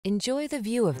Enjoy the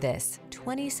view of this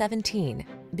 2017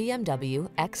 BMW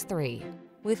X3.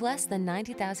 With less than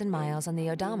 90,000 miles on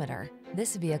the odometer,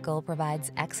 this vehicle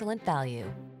provides excellent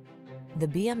value. The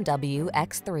BMW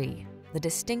X3, the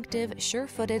distinctive,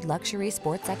 sure-footed luxury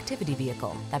sports activity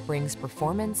vehicle that brings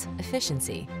performance,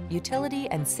 efficiency, utility,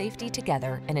 and safety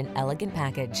together in an elegant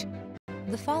package.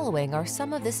 The following are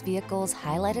some of this vehicle's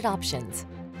highlighted options: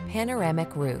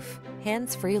 panoramic roof,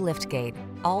 hands-free liftgate,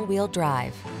 all-wheel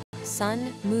drive,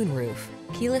 sun, moonroof,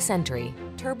 keyless entry,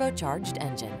 turbocharged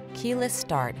engine, keyless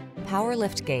start, power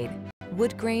liftgate,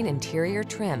 woodgrain interior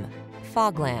trim,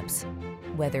 fog lamps.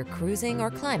 Whether cruising or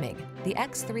climbing, the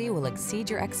X3 will exceed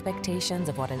your expectations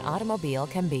of what an automobile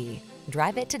can be.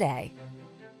 Drive it today.